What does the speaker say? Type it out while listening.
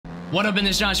What up in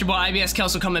this John, it's your boy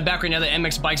IBSKELSO coming back with another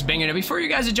MX Bikes banger. Now before you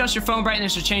guys adjust your phone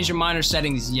brightness or change your monitor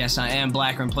settings, yes I am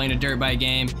Blacker and playing a dirt bike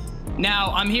game.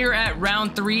 Now I'm here at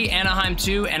round 3, Anaheim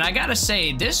 2, and I gotta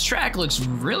say this track looks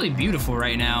really beautiful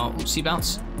right now. Ooh, seat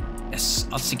bounce? Yes,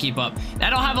 I'll see keep up. I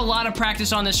don't have a lot of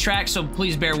practice on this track, so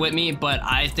please bear with me, but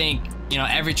I think, you know,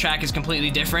 every track is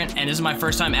completely different, and this is my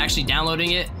first time actually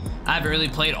downloading it. I haven't really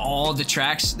played all the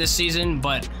tracks this season,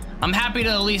 but I'm happy to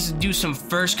at least do some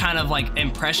first kind of like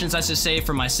impressions, I should say,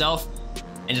 for myself,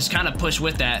 and just kind of push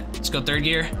with that. Let's go third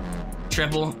gear,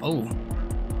 triple, oh,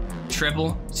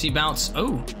 triple, seat bounce,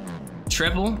 oh,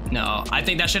 triple. No, I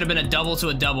think that should have been a double to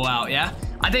a double out. Yeah,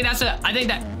 I think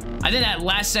that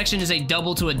last section is a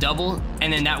double to a double,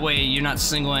 and then that way you're not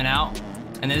singling out.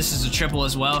 And then this is a triple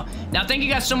as well. Now, thank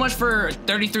you guys so much for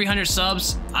 3,300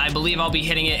 subs. I believe I'll be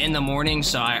hitting it in the morning,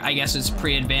 so I guess it's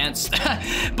pre-advanced.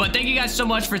 But thank you guys so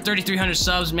much for 3,300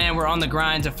 subs, man. We're on the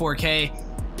grind to 4K,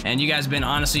 and you guys have been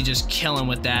honestly just killing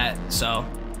with that. So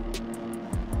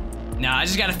now I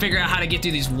just got to figure out how to get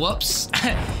through these whoops.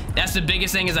 That's the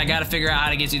biggest thing, is I got to figure out how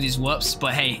to get through these whoops.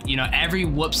 But hey, you know, every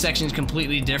whoop section is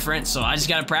completely different, so I just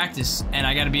got to practice, and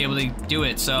I got to be able to do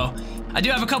it. So I do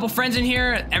have a couple friends in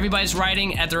here. Everybody's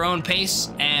riding at their own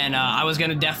pace, and I was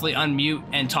gonna definitely unmute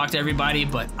and talk to everybody,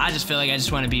 but I just feel like I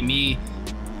just want to be me,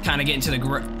 kind of get into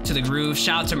the groove.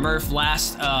 Shout out to Murph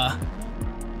last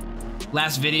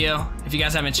video. If you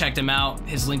guys haven't checked him out,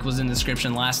 his link was in the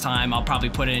description last time. I'll probably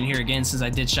put it in here again since I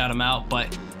did shout him out.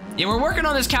 But yeah, we're working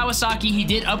on this Kawasaki. He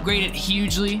did upgrade it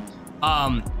hugely.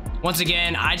 Once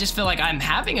again, I just feel like I'm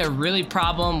having a really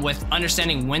problem with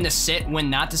understanding when to sit, when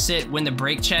not to sit, when the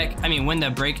brake check, when the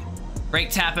brake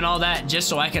tap and all that, just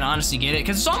so I can honestly get it.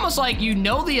 Because it's almost like, you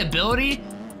know, the ability,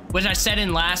 which I said in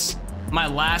my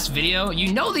last video,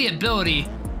 you know the ability,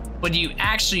 but you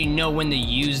actually know when to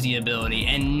use the ability,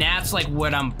 and that's like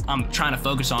what I'm trying to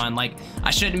focus on. Like,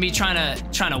 I shouldn't be trying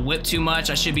to whip too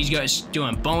much. I should be just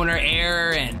doing boner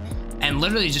air and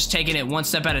literally just taking it one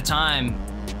step at a time.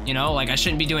 You know, like, I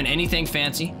shouldn't be doing anything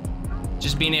fancy.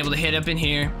 Just being able to hit up in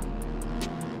here,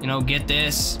 you know, get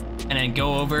this, and then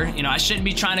go over. You know, I shouldn't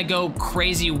be trying to go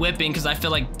crazy whipping, because I feel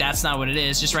like that's not what it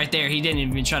is. Just right there, he didn't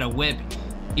even try to whip.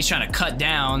 He's trying to cut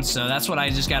down, so that's what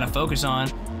I just got to focus on.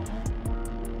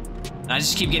 And I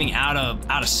just keep getting out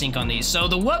of sync on these. So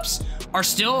the whoops are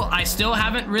I still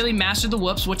haven't really mastered the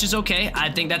whoops, which is okay. I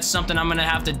think that's something I'm going to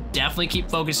have to definitely keep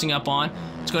focusing up on.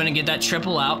 Let's go ahead and get that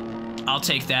triple out. I'll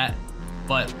take that.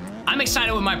 But I'm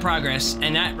excited with my progress,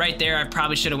 and that right there, I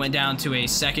probably should have went down to a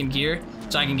second gear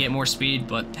so I can get more speed,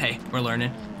 but hey, we're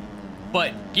learning.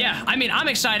 But yeah, I'm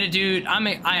excited, dude.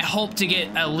 I hope to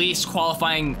get at least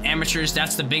qualifying amateurs.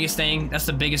 That's the biggest thing. That's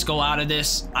the biggest goal out of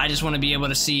this. I just want to be able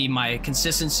to see my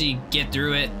consistency, get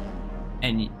through it.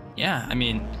 And yeah,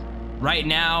 right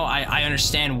now, I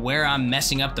understand where I'm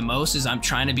messing up the most is I'm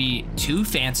trying to be too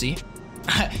fancy.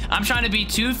 I'm trying to be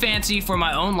too fancy for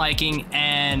my own liking,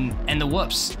 and the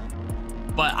whoops,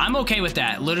 but I'm okay with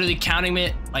that. Literally counting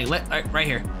it, like, right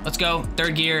here. Let's go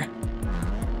third gear,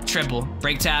 triple,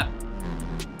 brake tap,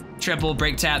 triple,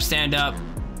 brake tap, stand up.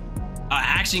 I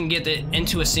actually can get it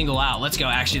into a single out. Let's go.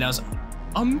 Actually, that was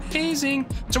amazing.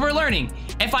 So we're learning.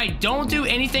 If I don't do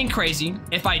anything crazy,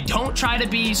 if I don't try to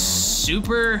be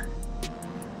super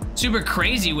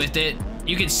crazy with it,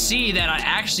 you can see that I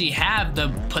actually have the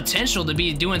potential to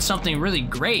be doing something really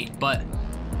great. But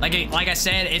like I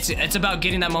said, it's about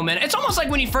getting that momentum. It's almost like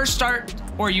when you first start,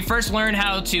 or you first learn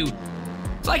how to,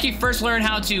 it's like you first learn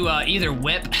how to either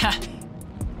whip.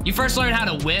 You first learn how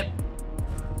to whip,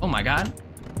 oh my god,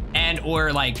 and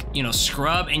or like, you know,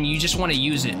 scrub, and you just want to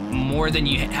use it more than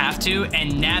you have to.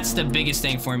 And that's the biggest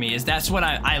thing for me, is that's what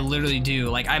I literally do.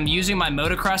 Like, I'm using my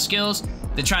motocross skills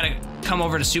to try to come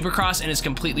over to supercross, and it's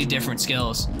completely different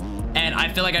skills. And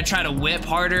I feel like I try to whip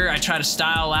harder, I try to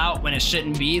style out when it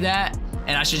shouldn't be that,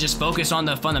 and I should just focus on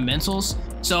the fundamentals.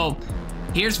 So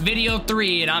here's video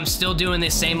 3, and I'm still doing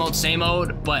this same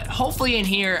old, but hopefully in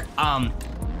here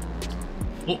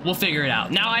we'll figure it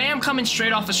out. Now, I am coming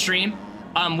straight off a stream,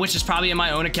 which is probably in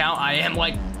my own account. I am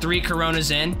like 3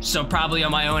 Coronas in, so probably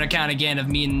on my own account again, of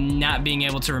me not being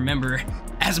able to remember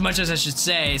as much as I should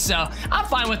say. So I'm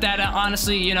fine with that.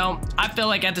 Honestly, you know, I feel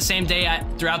like at the same day,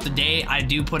 throughout the day, I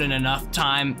do put in enough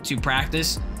time to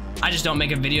practice. I just don't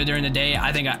make a video during the day.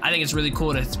 I think it's really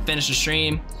cool to finish a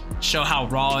stream, show how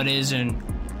raw it is, and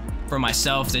for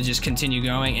myself to just continue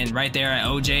going. And right there, I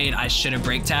OJ'd. I should have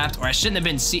brake tapped, or I shouldn't have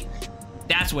been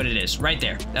that's what it is right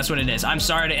there. That's what it is. I'm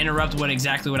sorry to interrupt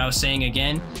exactly what I was saying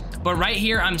again. But right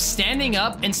here, I'm standing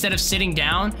up instead of sitting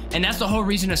down, and that's the whole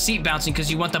reason of seat bouncing, because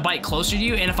you want the bike closer to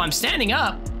you. And if I'm standing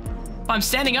up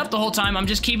the whole time, I'm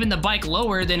just keeping the bike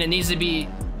lower than it needs to be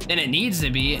than it needs to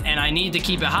be, and I need to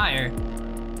keep it higher.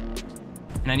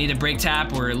 And I need to brake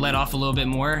tap or let off a little bit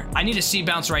more. I need a seat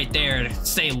bounce right there to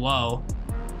stay low.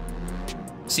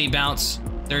 Seat bounce,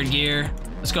 3rd gear.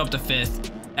 Let's go up to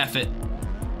 5th. F it.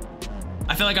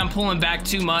 I feel like I'm pulling back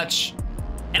too much,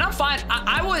 and I'm fine.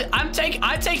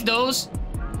 I take those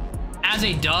as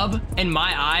a dub in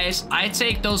my eyes. I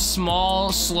take those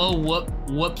small, slow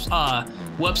whoops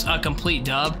a complete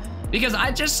dub, because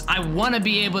I want to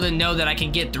be able to know that I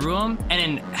can get through them,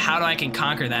 and then how I can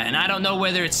conquer that. And I don't know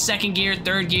whether it's 2nd gear,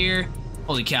 3rd gear.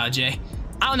 Holy cow, Jay.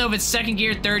 I don't know if it's 2nd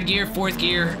gear, 3rd gear, 4th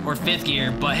gear, or 5th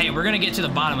gear, but hey, we're gonna get to the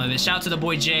bottom of it. Shout out to the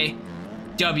boy Jay,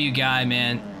 W guy,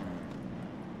 man.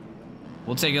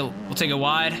 We'll take it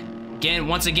wide. Again,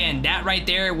 once again, that right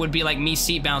there would be like me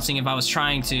seat bouncing if I was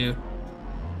trying to.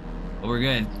 But we're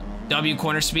good. W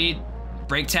corner speed,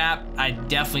 brake tap. I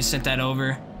definitely sent that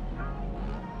over.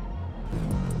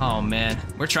 Oh man,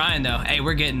 we're trying though. Hey,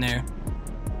 we're getting there.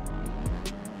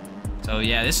 So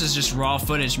yeah, this is just raw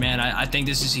footage, man. I think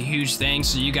this is a huge thing,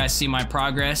 so you guys see my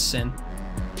progress. And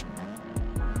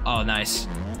oh, nice.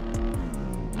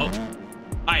 Oh,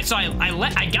 all right. So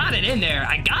I got it in there.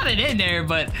 I got it in there,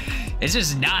 but it's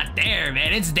just not there,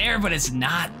 man. It's there, but it's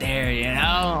not there, you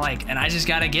know? Like, and I just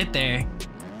gotta get there.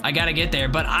 I gotta get there,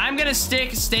 but I'm gonna stay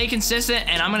consistent,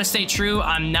 and I'm gonna stay true.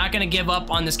 I'm not gonna give up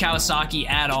on this Kawasaki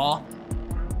at all.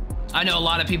 I know a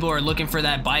lot of people are looking for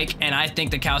that bike, and I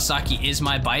think the Kawasaki is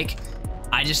my bike.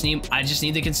 I just need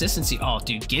the consistency. Oh,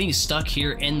 dude, getting stuck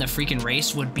here in the freaking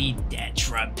race would be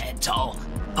detrimental.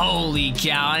 Holy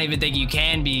cow, I don't even think you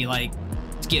can be like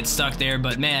get stuck there,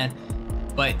 but man.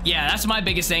 But yeah, that's my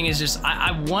biggest thing, is just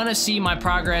I want to see my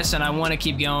progress, and I want to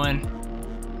keep going.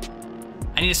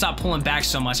 I need to stop pulling back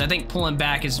so much. I think pulling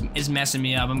back is messing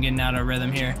me up. I'm getting out of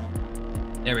rhythm here.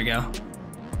 There we go.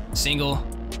 Single,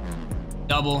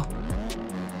 double.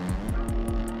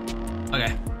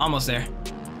 Okay, almost there.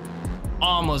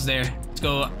 Almost there. Let's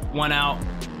go 1 out.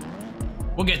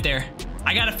 We'll get there.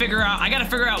 I gotta figure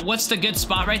out what's the good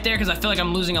spot right there, because I feel like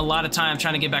I'm losing a lot of time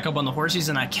trying to get back up on the horses,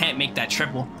 and I can't make that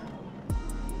triple.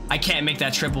 I can't make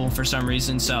that triple for some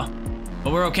reason, so.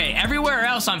 But we're okay. Everywhere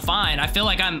else, I'm fine. I feel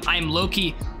like I'm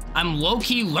low-key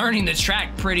learning the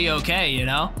track pretty okay, you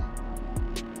know?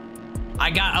 I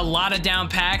got a lot of down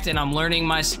packed, and I'm learning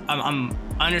I'm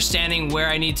understanding where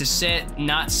I need to sit,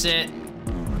 not sit,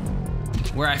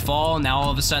 where I fall. Now all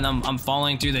of a sudden I'm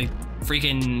falling through the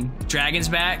freaking dragon's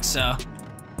back, so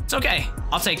it's okay.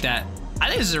 I'll take that. I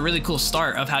think this is a really cool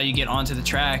start of how you get onto the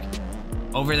track.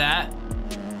 Over that,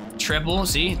 triple,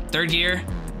 see, 3rd gear,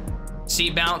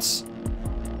 seat bounce,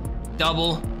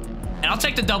 double, and I'll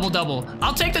take the double.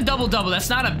 I'll take the double. That's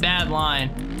not a bad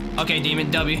line. Okay, Demon,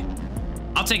 W.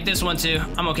 I'll take this one too.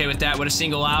 I'm okay with that, with a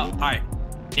single out. All right,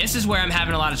 this is where I'm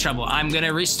having a lot of trouble. I'm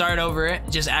gonna restart over it,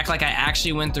 just act like I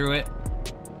actually went through it,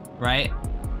 right?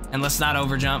 And let's not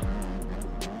over jump.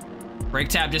 Brake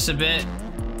tap just a bit.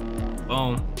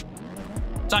 Boom.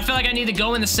 So I feel like I need to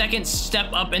go in the 2nd,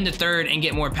 step up into 3rd, and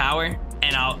get more power,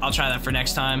 and I'll try that for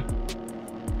next time.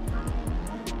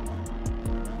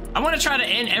 I want to try to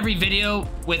end every video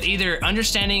with either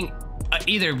understanding,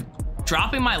 either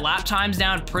dropping my lap times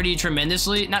down pretty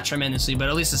tremendously, not tremendously, but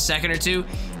at least a 2nd or 2,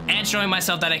 and showing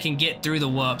myself that I can get through the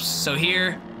whoops. So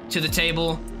here to the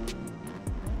table.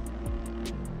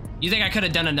 You think I could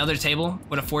have done another table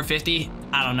with a 450?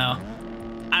 I don't know.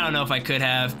 I don't know if I could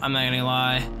have. I'm not gonna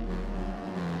lie.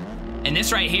 And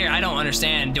this right here, I don't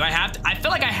understand. Do I have to? I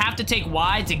feel like I have to take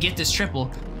wide to get this triple.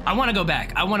 I want to go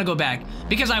back. I want to go back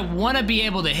because I want to be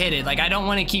able to hit it. Like, I don't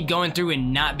want to keep going through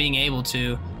and not being able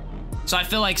to. So I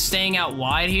feel like staying out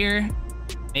wide here,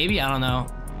 maybe, I don't know.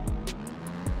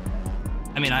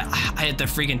 I mean, I hit the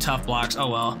freaking tough blocks. Oh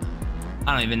well,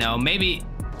 I don't even know. Maybe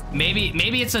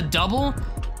it's a double.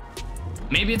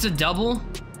 Maybe it's a double,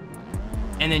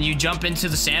 and then you jump into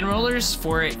the sand rollers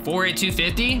for a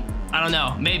 250. I don't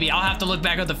know. Maybe I'll have to look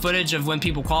back at the footage of when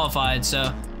people qualified.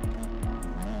 So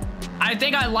I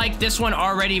think I like this one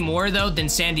already more though than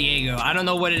San Diego. I don't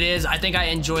know what it is. I think I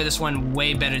enjoy this one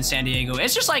way better than San Diego.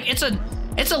 It's just like it's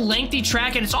a lengthy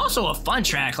track, and it's also a fun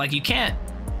track. Like, you can't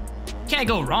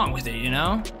go wrong with it, you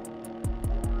know?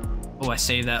 Oh, I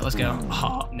saved that. Let's go.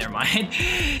 Oh, never mind.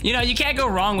 You know, you can't go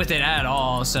wrong with it at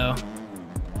all. So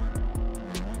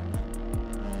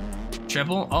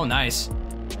triple. Oh, nice.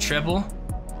 Triple.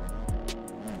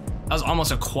 That was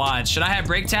almost a quad. Should I have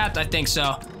brake tapped? I think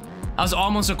so. That was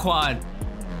almost a quad.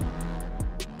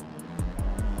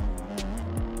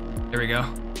 There we go.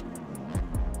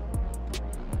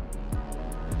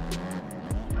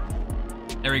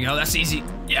 There we go. That's easy.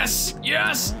 Yes.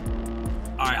 Yes.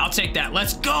 All right, I'll take that.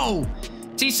 Let's go.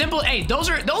 See, simple. Hey, those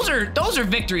are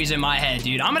victories in my head,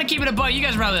 dude. I'm gonna keep it a buck. You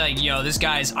guys are probably like, yo, this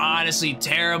guy's honestly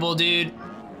terrible, dude.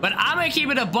 But I'm gonna keep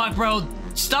it a buck, bro.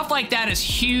 Stuff like that is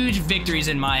huge victories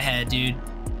in my head, dude.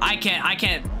 I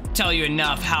can't tell you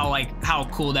enough how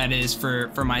cool that is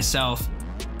for myself.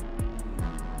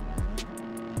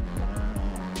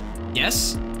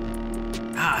 Yes.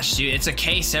 Gosh, dude, it's a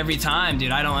case every time,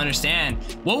 dude. I don't understand.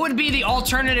 What would be the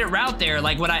alternative route there?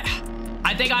 Like, would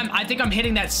I think I'm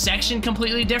hitting that section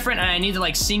completely different, and I need to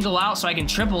like single out so I can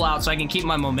triple out so I can keep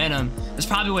my momentum. That's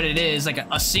probably what it is, like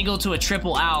a single to a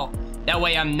triple out. That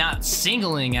way I'm not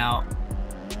singling out.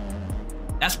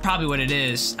 That's probably what it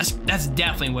is. That's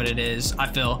definitely what it is, I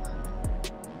feel.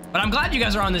 But I'm glad you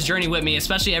guys are on this journey with me,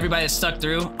 especially everybody that's stuck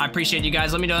through. I appreciate you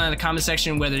guys. Let me know in the comment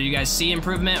section whether you guys see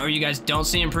improvement or you guys don't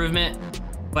see improvement.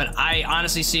 But I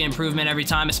honestly see improvement every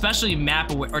time, especially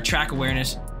map or track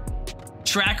awareness.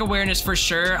 Track awareness for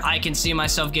sure. I can see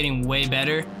myself getting way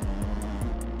better.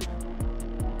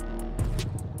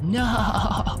 No.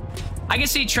 I can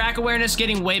see track awareness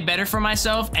getting way better for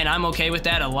myself, and I'm okay with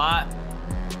that a lot.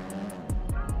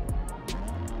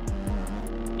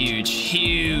 Huge,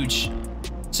 huge.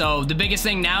 So the biggest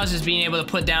thing now is just being able to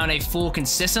put down a full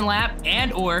consistent lap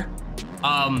and or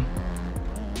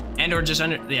just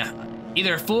under, yeah,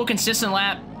 either a full consistent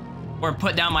lap or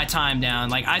put down my time down.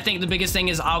 Like, I think the biggest thing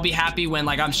is I'll be happy when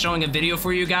like I'm showing a video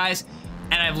for you guys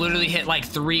and I've literally hit like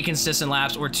 3 consistent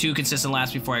laps or 2 consistent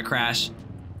laps before I crash.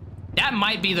 That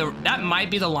might be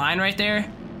the line right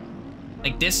there.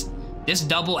 Like this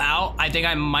double out. I think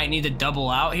I might need to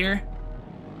double out here.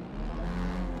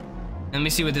 Let me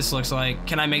see what this looks like.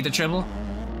 Can I make the triple?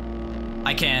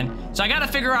 I can. So I gotta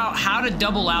figure out how to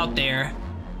double out there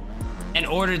in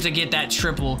order to get that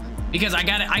triple, because I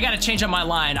gotta change up my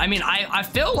line. I mean, I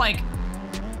feel like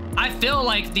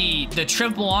the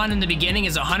triple on in the beginning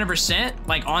is 100%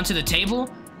 like onto the table,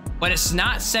 but it's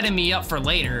not setting me up for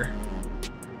later.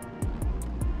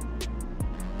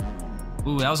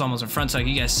 Ooh, that was almost a front tuck.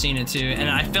 You guys seen it too. And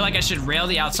I feel like I should rail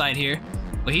the outside here.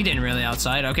 Well, he didn't rail the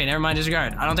outside. Okay, never mind,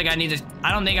 disregard. I don't think I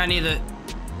need to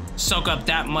soak up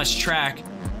that much track.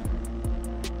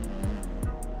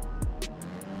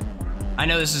 I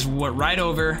know this is what right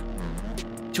over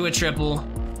to a triple.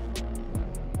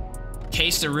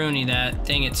 Case to Rooney that.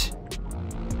 Dang it.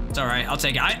 It's all right. I'll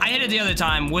take it. I hit it the other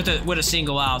time with a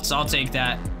single out, so I'll take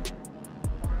that.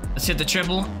 Let's hit the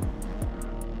triple.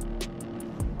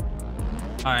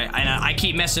 All right, I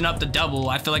keep messing up the double.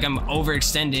 I feel like I'm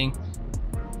overextending.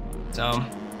 So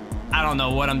I don't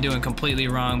know what I'm doing completely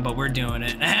wrong, but we're doing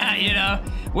it. You know,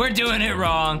 we're doing it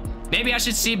wrong. Maybe I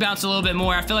should seat bounce a little bit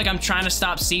more. I feel like I'm trying to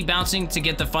stop seat bouncing to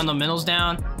get the fundamentals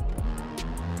down.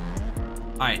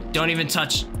 All right, don't even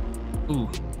touch. Ooh. All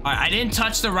right, I didn't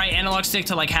touch the right analog stick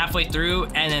till like halfway through,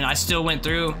 and then I still went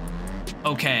through.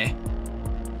 Okay.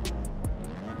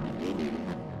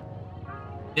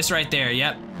 This right there,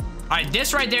 yep. All right,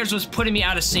 this right there is what's putting me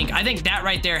out of sync. I think that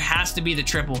right there has to be the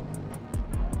triple.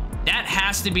 That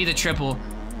has to be the triple.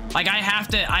 Like I have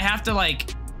to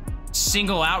like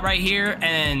single out right here,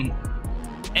 and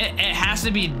it has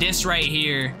to be this right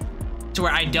here to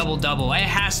where I double. It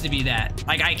has to be that.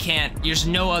 Like I can't, there's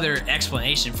no other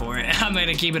explanation for it. I'm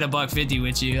gonna keep it a $150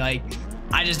 with you. Like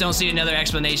I just don't see another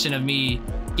explanation of me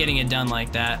getting it done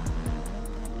like that.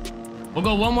 We'll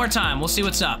go one more time. We'll see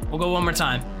what's up. We'll go one more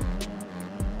time.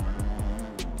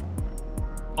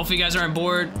 Hopefully you guys aren't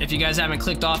bored. If you guys haven't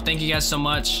clicked off, thank you guys so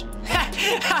much.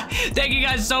 Thank you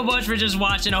guys so much for just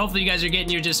watching. Hopefully you guys are getting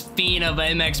your just fiend of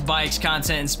MX bikes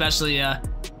content, especially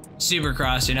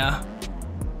Supercross, you know.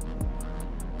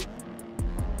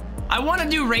 I want to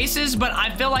do races, but I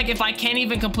feel like if I can't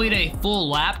even complete a full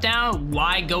lap down,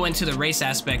 why go into the race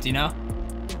aspect, you know?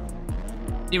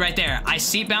 See right there, I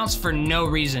seat bounce for no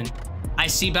reason. I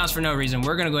seat bounce for no reason.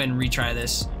 We're gonna go ahead and retry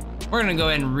this. We're gonna go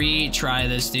ahead and retry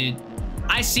this, dude.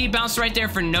 I seat bounced right there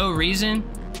for no reason,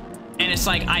 and it's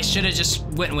like I should have just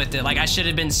went with it. Like I should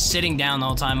have been sitting down the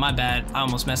whole time. My bad. I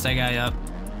almost messed that guy up.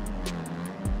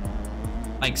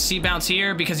 Like seat bounce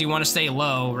here because you want to stay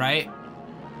low, right?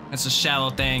 That's a shallow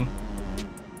thing.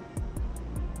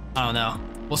 I don't know.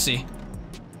 We'll see.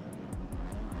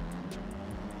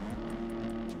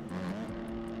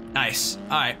 Nice.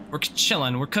 All right, we're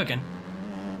chilling. We're cooking.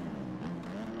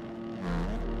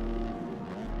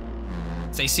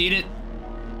 Stay seated.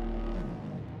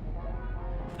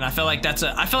 And I feel like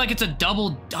it's a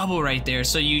double right there,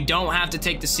 so you don't have to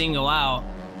take the single out.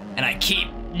 And I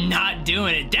keep not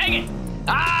doing it. Dang it!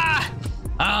 Ah!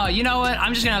 Oh, you know what?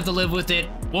 I'm just gonna have to live with it.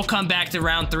 We'll come back to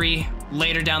round 3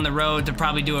 later down the road to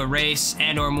probably do a race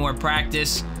and or more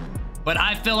practice. But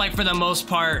I feel like for the most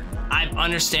part, I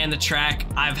understand the track.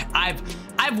 I've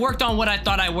I've worked on what I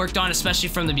thought I worked on, especially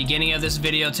from the beginning of this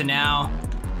video to now.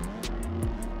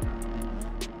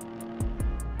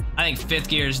 I think 5th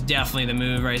gear is definitely the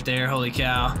move right there. Holy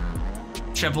cow.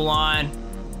 Triple on.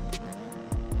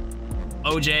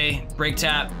 OJ, brake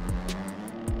tap.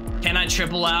 Can I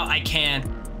triple out? I can.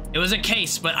 It was a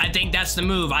case, but I think that's the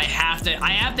move. I have to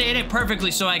hit it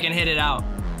perfectly so I can hit it out.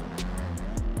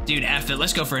 Dude, F it.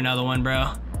 Let's go for another one,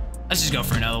 bro. Let's just go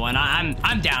for another one.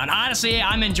 I'm down. Honestly,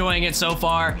 I'm enjoying it so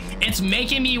far. It's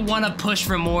making me want to push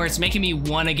for more. It's making me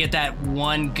want to get that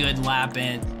one good lap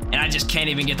in. And I just can't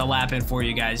even get the lap in for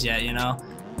you guys yet, you know?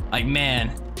 Like,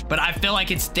 man. But I feel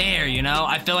like it's there, you know?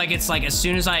 I feel like it's like as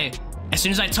soon as I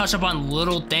touch up on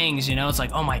little things, you know, it's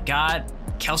like, oh my God,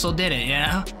 Kelso did it, you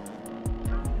know?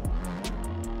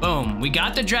 Boom. We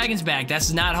got the dragons back.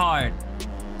 That's not hard.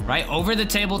 Right over the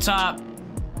tabletop.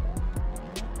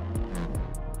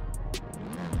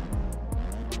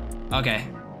 Okay.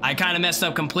 I kind of messed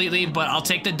up completely, but I'll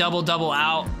take the double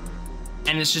out.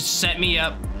 And it's just set me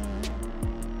up.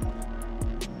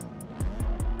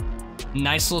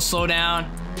 Nice little slowdown.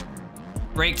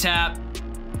 Brake tap.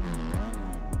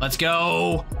 Let's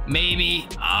go. Maybe.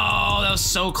 Oh, that was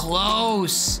so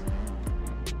close.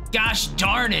 Gosh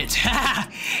darn it.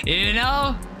 You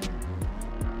know?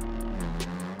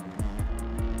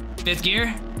 5th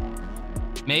gear?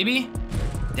 Maybe?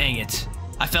 Dang it.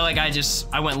 I felt like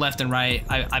I went left and right.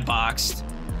 I boxed.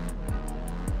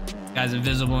 Guy's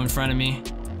invisible in front of me.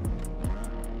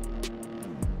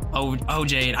 Oh,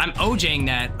 OJ. I'm OJing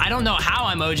that. I don't know how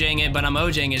I'm OJing it, but I'm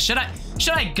OJing it. Should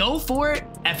I go for it?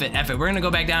 F it. We're gonna go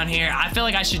back down here. I feel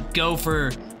like I should go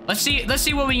for. Let's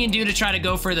see what we can do to try to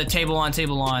go for the table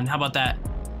on. How about that?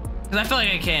 Because I feel like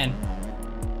I can.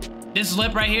 This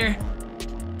lip right here.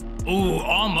 Ooh,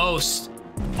 almost.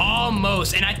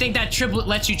 And I think that triple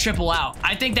lets you triple out.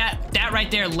 I think that right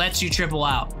there lets you triple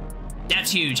out.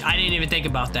 That's huge. I didn't even think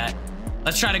about that.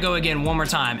 Let's try to go again one more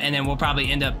time, and then we'll probably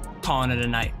end up calling it a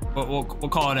night. We'll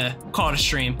call it a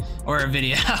stream or a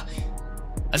video.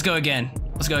 Let's go again.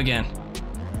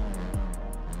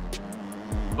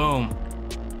 Boom.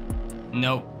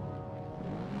 Nope.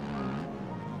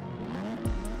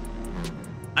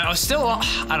 I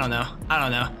don't know.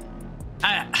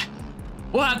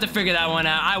 We'll have to figure that one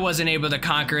out. I wasn't able to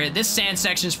conquer it. This sand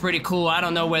section's pretty cool. I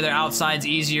don't know whether outside's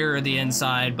easier or the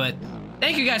inside, but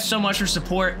thank you guys so much for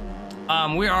support.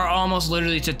 We are almost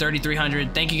literally to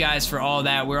 3,300. Thank you guys for all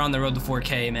that. We're on the road to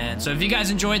 4K, man. So if you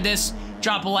guys enjoyed this,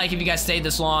 drop a like if you guys stayed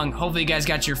this long. Hopefully you guys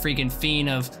got your freaking fiend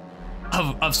of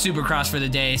Supercross for the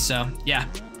day. So yeah.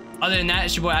 Other than that,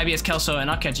 it's your boy IBSKELSO, and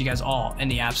I'll catch you guys all in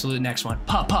the absolute next one.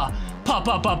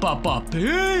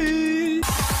 Peace.